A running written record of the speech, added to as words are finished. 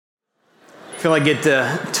I feel like I get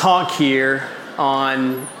to talk here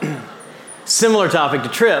on similar topic to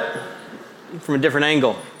Trip from a different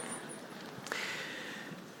angle.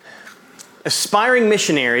 Aspiring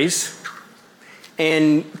missionaries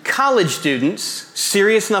and college students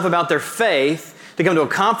serious enough about their faith to come to a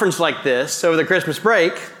conference like this over the Christmas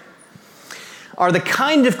break are the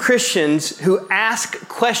kind of Christians who ask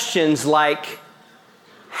questions like,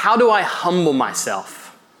 how do I humble myself?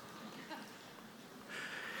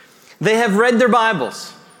 They have read their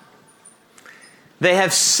Bibles. They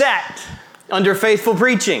have sat under faithful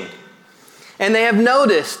preaching. And they have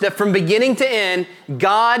noticed that from beginning to end,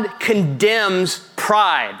 God condemns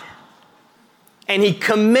pride. And He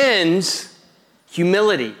commends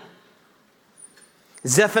humility.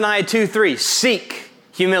 Zephaniah 2:3, seek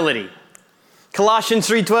humility. Colossians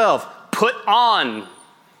 3:12, put on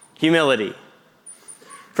humility.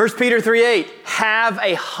 1 Peter 3:8, have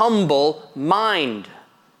a humble mind.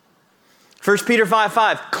 1 Peter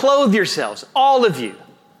 5:5, clothe yourselves, all of you,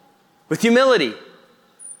 with humility.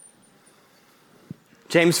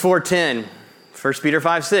 James 4:10, 1 Peter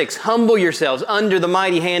 5:6, humble yourselves under the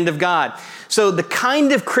mighty hand of God. So the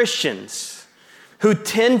kind of Christians who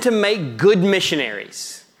tend to make good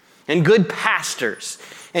missionaries and good pastors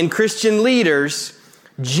and Christian leaders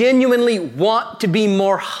genuinely want to be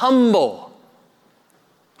more humble.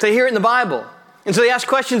 So they hear it in the Bible. And so they ask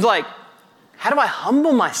questions like, how do I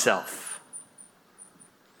humble myself?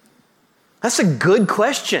 That's a good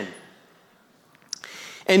question.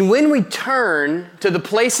 And when we turn to the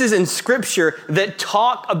places in Scripture that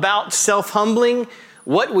talk about self-humbling,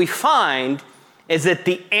 what we find is that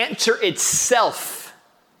the answer itself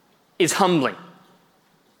is humbling.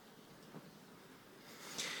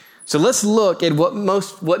 So let's look at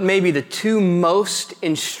what may be the two most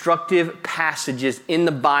instructive passages in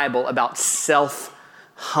the Bible about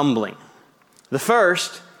self-humbling. The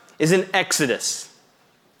first is in Exodus.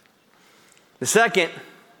 The second,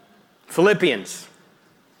 Philippians.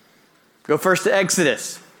 Go first to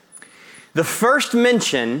Exodus. The first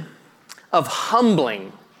mention of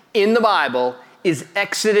humbling in the Bible is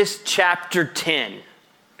Exodus chapter 10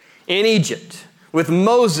 in Egypt with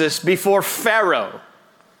Moses before Pharaoh,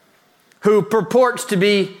 who purports to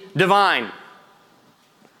be divine.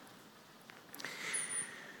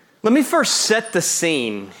 Let me first set the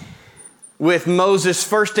scene with Moses'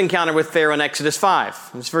 first encounter with Pharaoh in Exodus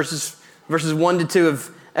 5. This verses 1 to 2 of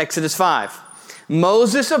Exodus 5.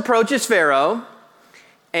 Moses approaches Pharaoh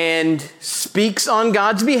and speaks on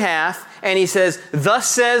God's behalf, and he says, thus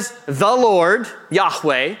says the Lord,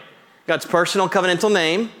 Yahweh, God's personal covenantal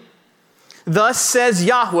name. Thus says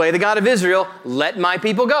Yahweh, the God of Israel, let my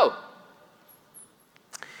people go.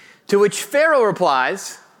 To which Pharaoh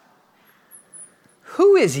replies,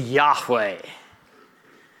 who is Yahweh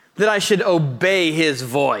that I should obey His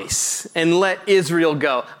voice and let Israel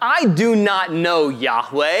go? I do not know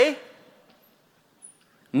Yahweh.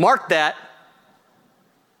 Mark that.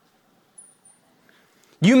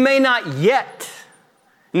 You may not yet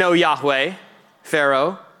know Yahweh,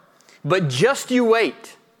 Pharaoh, but just you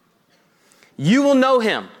wait. You will know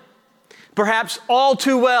Him, perhaps all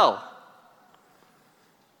too well.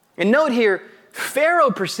 And note here,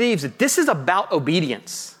 Pharaoh perceives that this is about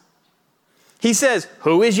obedience. He says,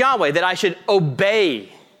 who is Yahweh that I should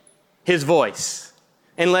obey His voice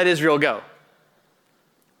and let Israel go?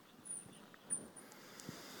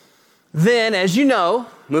 Then, as you know,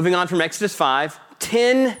 moving on from Exodus 5,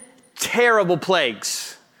 10 terrible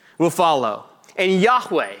plagues will follow. And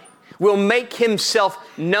Yahweh will make Himself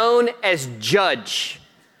known as judge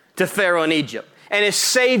to Pharaoh in Egypt and as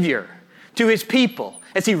Savior to His people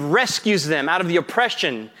as He rescues them out of the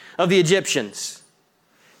oppression of the Egyptians.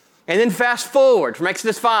 And then fast forward from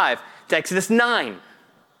Exodus 5 to Exodus 9.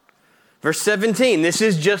 Verse 17, this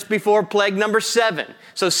is just before plague number 7.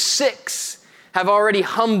 So 6 have already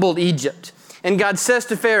humbled Egypt. And God says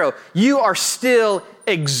to Pharaoh, you are still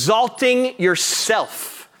exalting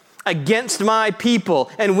yourself against my people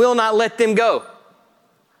and will not let them go.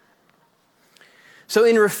 So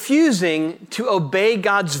in refusing to obey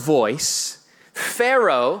God's voice,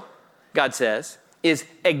 Pharaoh, God says, is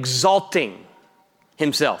exalting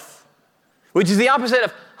himself, which is the opposite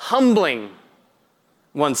of humbling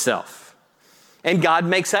oneself. And God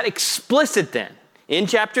makes that explicit then in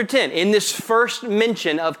chapter 10, in this first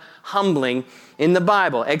mention of humbling in the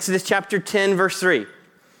Bible. Exodus chapter 10, verse 3.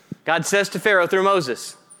 God says to Pharaoh through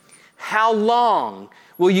Moses, how long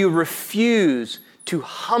will you refuse to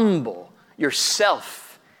humble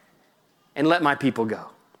yourself and let my people go?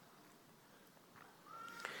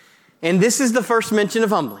 And this is the first mention of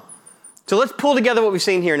humbling. So let's pull together what we've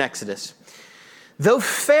seen here in Exodus. Though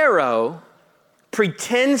Pharaoh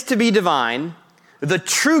pretends to be divine, the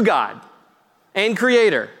true God and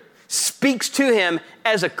creator speaks to him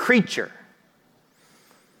as a creature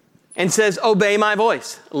and says, obey my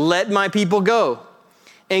voice, let my people go.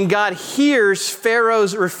 And God hears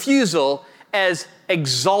Pharaoh's refusal as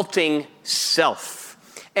exalting self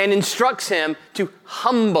and instructs him to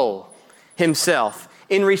humble himself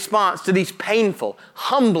in response to these painful,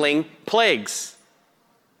 humbling plagues.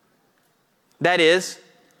 That is,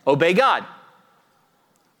 obey God.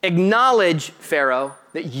 Acknowledge, Pharaoh,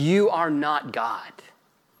 that you are not God.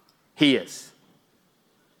 He is.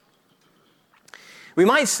 We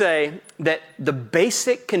might say that the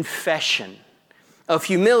basic confession of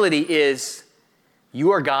humility is,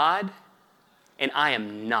 you are God and I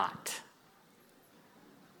am not.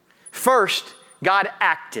 First, God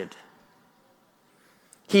acted.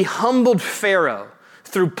 He humbled Pharaoh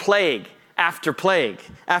through plague after plague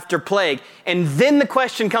after plague. And then the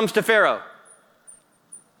question comes to Pharaoh,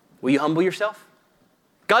 will you humble yourself?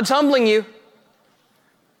 God's humbling you.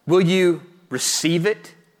 Will you receive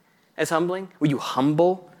it as humbling? Will you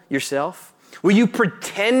humble yourself? Will you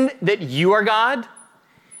pretend that you are God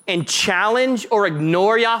and challenge or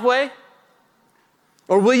ignore Yahweh?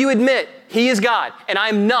 Or will you admit, He is God and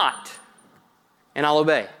I'm not, and I'll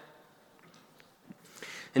obey?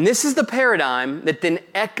 And this is the paradigm that then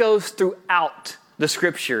echoes throughout the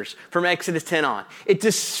scriptures from Exodus 10 on. It's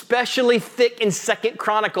especially thick in 2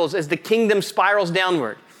 Chronicles as the kingdom spirals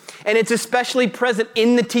downward. And it's especially present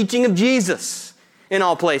in the teaching of Jesus in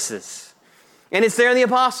all places. And it's there in the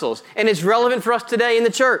apostles. And it's relevant for us today in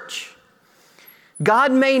the church.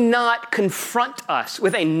 God may not confront us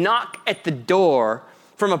with a knock at the door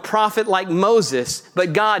from a prophet like Moses,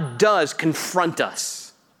 but God does confront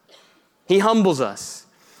us. He humbles us.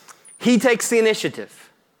 He takes the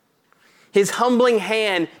initiative. His humbling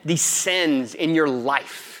hand descends in your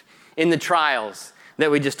life in the trials that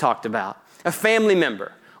we just talked about. A family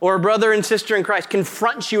member or a brother and sister in Christ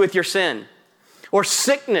confronts you with your sin, or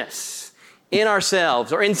sickness in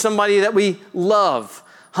ourselves or in somebody that we love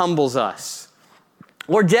humbles us,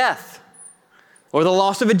 or death, or the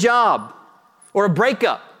loss of a job, or a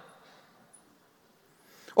breakup,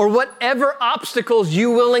 or whatever obstacles you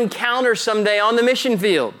will encounter someday on the mission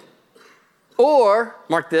field. Or,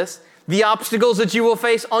 mark this, the obstacles that you will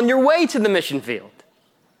face on your way to the mission field.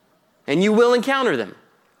 And you will encounter them.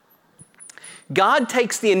 God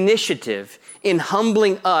takes the initiative in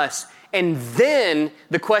humbling us, and then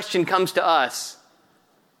the question comes to us,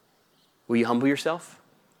 will you humble yourself?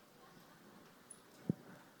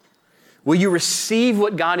 Will you receive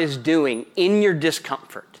what God is doing in your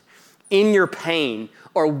discomfort, in your pain,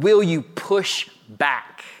 or will you push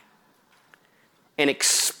back and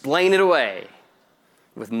explain it away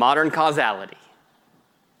with modern causality?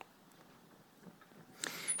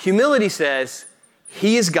 Humility says,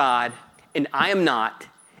 He is God and I am not,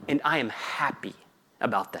 and I am happy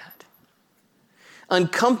about that.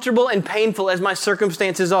 Uncomfortable and painful as my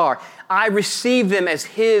circumstances are, I receive them as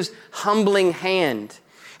His humbling hand.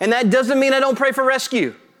 And that doesn't mean I don't pray for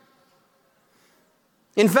rescue.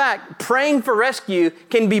 In fact, praying for rescue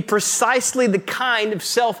can be precisely the kind of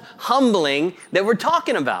self-humbling that we're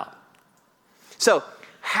talking about. So,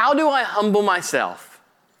 how do I humble myself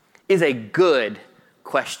is a good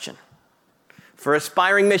question for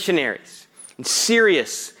aspiring missionaries and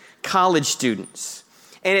serious college students.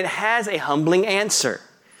 And it has a humbling answer.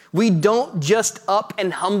 We don't just up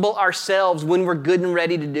and humble ourselves when we're good and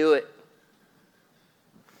ready to do it.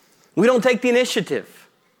 We don't take the initiative.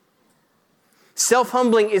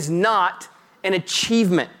 Self-humbling is not an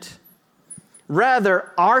achievement.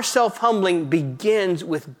 Rather, our self-humbling begins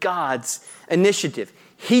with God's initiative.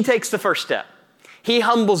 He takes the first step. He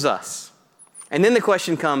humbles us. And then the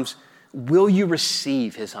question comes, will you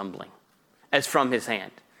receive His humbling as from His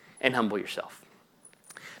hand and humble yourself?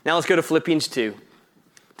 Now let's go to Philippians 2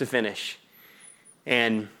 to finish.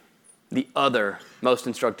 And the other most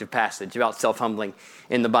instructive passage about self-humbling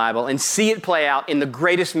in the Bible, and see it play out in the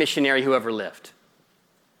greatest missionary who ever lived.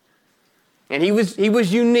 And he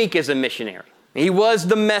was unique as a missionary. He was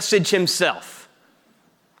the message himself.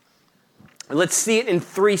 Let's see it in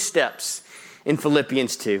 3 steps in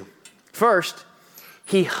Philippians 2. First,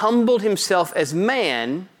 he humbled himself as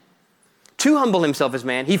man. To humble himself as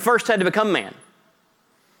man, he first had to become man,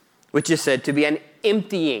 which is said to be an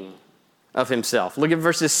emptying of himself. Look at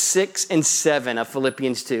verses 6 and 7 of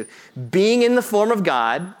Philippians 2. Being in the form of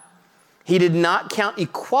God, he did not count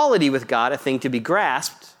equality with God a thing to be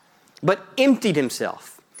grasped, but emptied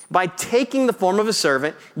himself by taking the form of a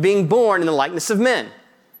servant, being born in the likeness of men.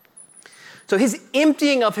 So his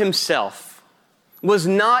emptying of himself was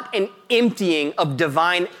not an emptying of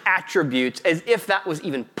divine attributes as if that was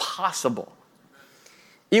even possible.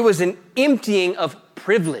 It was an emptying of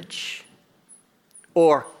privilege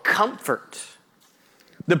or comfort.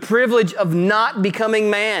 The privilege of not becoming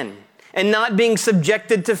man and not being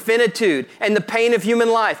subjected to finitude and the pain of human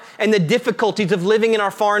life and the difficulties of living in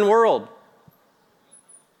our foreign world.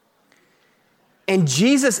 And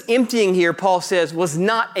Jesus emptying here, Paul says, was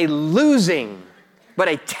not a losing, but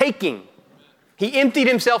a taking. He emptied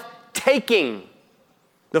himself, taking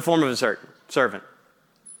the form of a servant.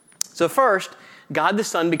 So first, God the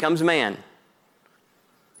Son becomes man.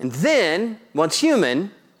 And then, once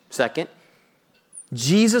human, second,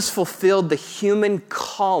 Jesus fulfilled the human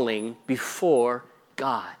calling before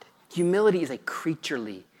God. Humility is a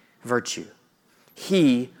creaturely virtue.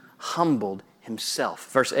 He humbled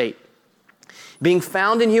himself. Verse 8, being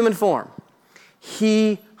found in human form,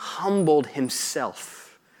 he humbled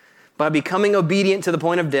himself by becoming obedient to the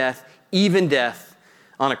point of death, even death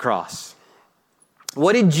on a cross.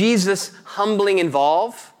 What did Jesus' humbling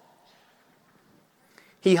involve?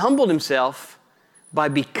 He humbled himself by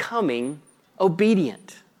becoming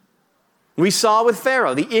obedient. We saw with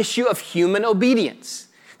Pharaoh the issue of human obedience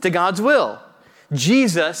to God's will.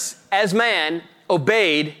 Jesus, as man,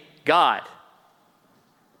 obeyed God.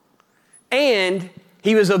 And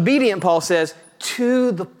he was obedient, Paul says,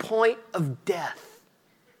 to the point of death.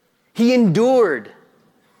 He endured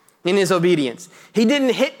in his obedience. He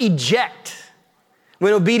didn't hit eject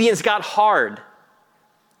when obedience got hard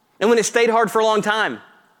and when it stayed hard for a long time.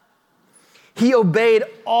 He obeyed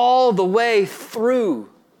all the way through.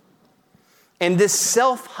 And this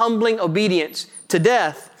self-humbling obedience to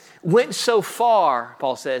death went so far,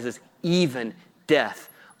 Paul says, as even death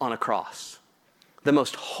on a cross. The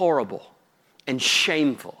most horrible and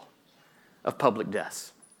shameful of public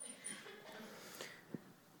deaths.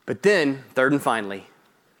 But then, third and finally,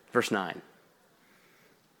 verse 9.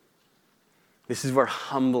 This is where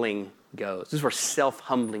humbling goes. This is where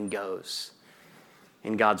self-humbling goes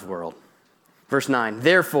in God's world. Verse 9,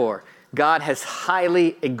 therefore, God has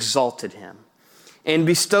highly exalted him and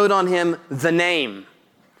bestowed on him the name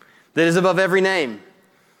that is above every name,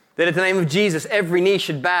 that at the name of Jesus, every knee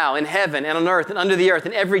should bow in heaven and on earth and under the earth,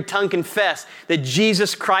 and every tongue confess that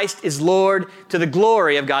Jesus Christ is Lord, to the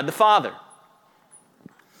glory of God the Father.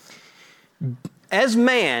 As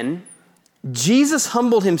man, Jesus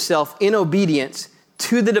humbled himself in obedience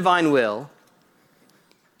to the divine will,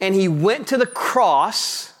 and he went to the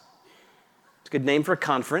cross. It's a good name for a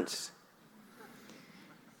conference.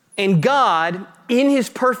 And God, in his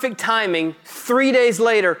perfect timing, 3 days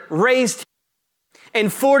later, raised him,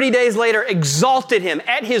 and 40 days later, exalted him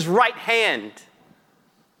at his right hand.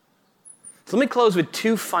 So let me close with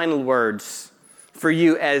two final words for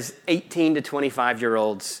you as 18 to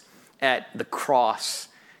 25-year-olds at the Cross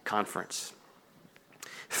Conference.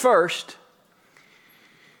 First,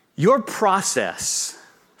 your process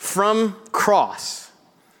from cross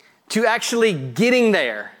to actually getting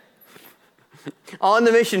there on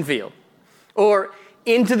the mission field or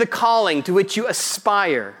into the calling to which you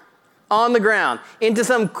aspire on the ground, into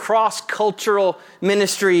some cross-cultural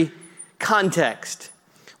ministry context,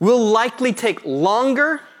 will likely take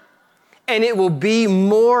longer, and it will be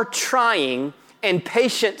more trying and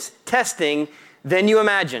patience testing than you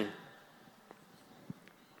imagine.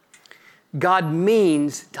 God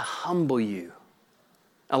means to humble you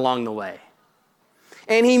along the way.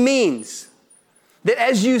 And he means that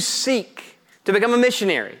as you seek to become a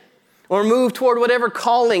missionary or move toward whatever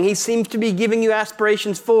calling he seems to be giving you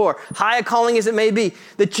aspirations for, high a calling as it may be,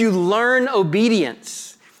 that you learn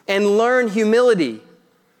obedience and learn humility,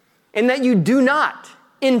 and that you do not,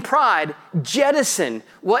 in pride, jettison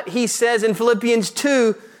what he says in Philippians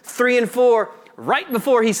 2, 3, and 4, right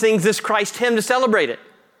before he sings this Christ hymn to celebrate it.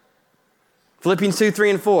 Philippians 2, 3,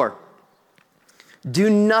 and 4. Do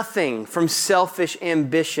nothing from selfish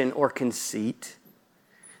ambition or conceit,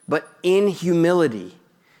 but in humility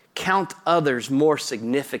count others more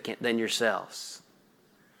significant than yourselves.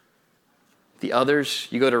 The others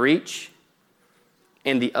you go to reach,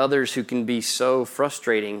 and the others who can be so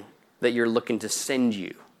frustrating that you're looking to send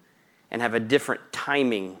you and have a different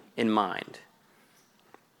timing in mind.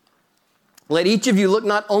 Let each of you look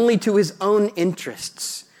not only to his own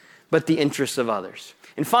interests, but the interests of others.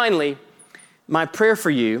 And finally, my prayer for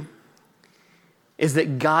you is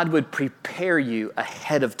that God would prepare you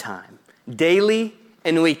ahead of time, daily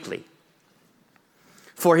and weekly,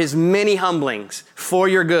 for his many humblings for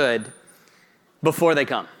your good before they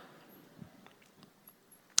come.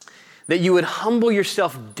 That you would humble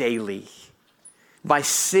yourself daily by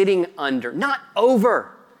sitting under, not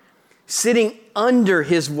over, sitting under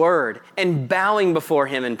his word and bowing before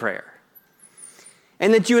him in prayer.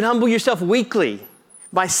 And that you would humble yourself weekly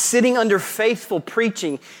by sitting under faithful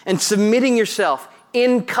preaching and submitting yourself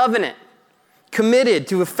in covenant, committed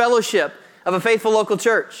to a fellowship of a faithful local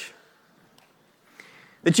church.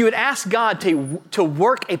 That you would ask God to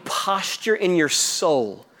work a posture in your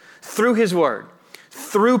soul through his word,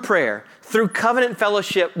 through prayer, through covenant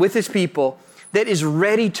fellowship with his people that is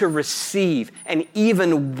ready to receive and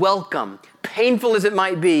even welcome, painful as it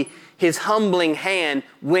might be, his humbling hand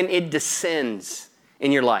when it descends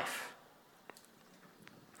in your life.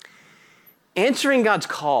 Answering God's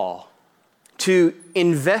call to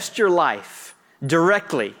invest your life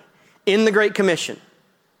directly in the Great Commission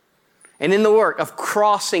and in the work of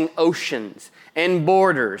crossing oceans and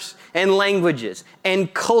borders and languages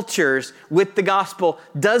and cultures with the gospel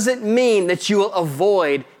doesn't mean that you will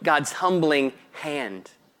avoid God's humbling hand.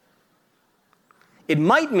 It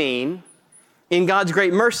might mean, in God's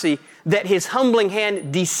great mercy, that his humbling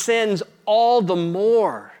hand descends all the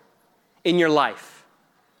more in your life.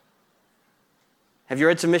 Have you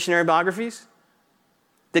read some missionary biographies?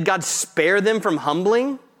 Did God spare them from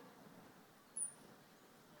humbling?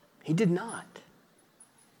 He did not.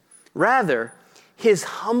 Rather, his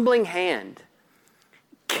humbling hand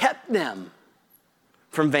kept them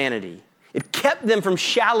from vanity. It kept them from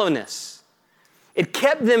shallowness. It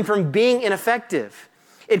kept them from being ineffective.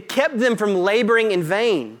 It kept them from laboring in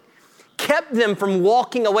vain. Kept them from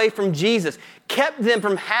walking away from Jesus. Kept them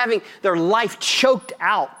from having their life choked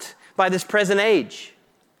out by this present age.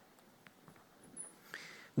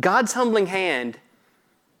 God's humbling hand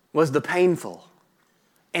was the painful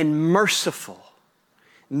and merciful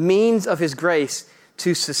means of his grace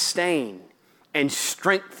to sustain and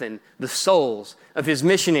strengthen the souls of his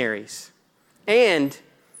missionaries, and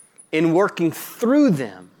in working through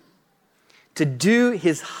them to do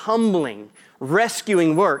his humbling,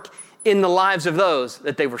 rescuing work in the lives of those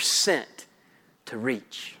that they were sent to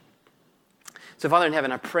reach. So, Father in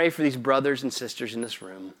heaven, I pray for these brothers and sisters in this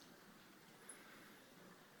room.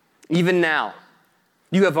 Even now,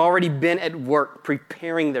 you have already been at work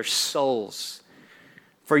preparing their souls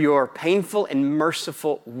for your painful and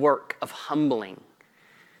merciful work of humbling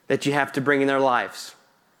that you have to bring in their lives.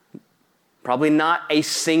 Probably not a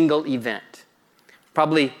single event,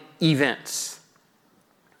 probably events.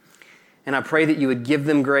 And I pray that you would give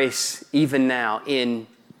them grace even now in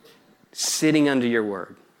sitting under your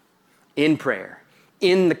word, in prayer,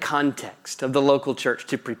 in the context of the local church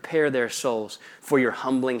to prepare their souls for your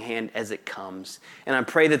humbling hand as it comes. And I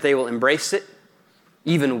pray that they will embrace it,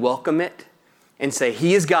 even welcome it, and say,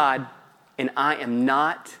 he is God, and I am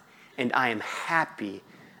not, and I am happy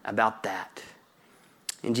about that.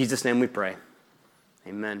 In Jesus' name we pray.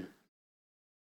 Amen.